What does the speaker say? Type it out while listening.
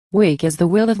Weak is the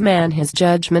will of man, his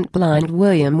judgment blind.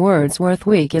 William Wordsworth.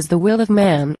 Weak is the will of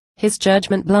man, his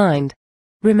judgment blind.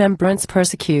 Remembrance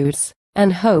persecutes,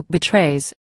 and hope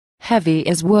betrays. Heavy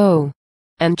is woe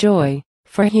and joy,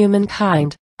 for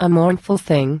humankind, a mournful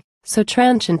thing, so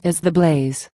transient is the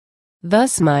blaze.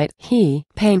 Thus might he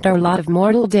paint our lot of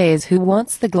mortal days who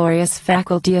wants the glorious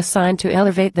faculty assigned to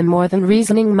elevate the more than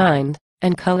reasoning mind,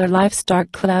 and color life's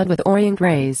dark cloud with orient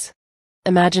rays.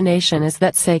 Imagination is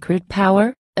that sacred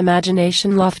power,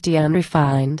 imagination lofty and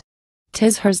refined.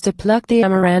 'Tis hers to pluck the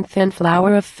amaranthine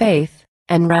flower of faith,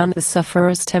 and round the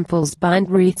sufferer's temples bind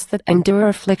wreaths that endure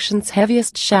affliction's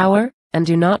heaviest shower, and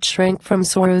do not shrink from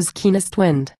sorrow's keenest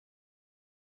wind.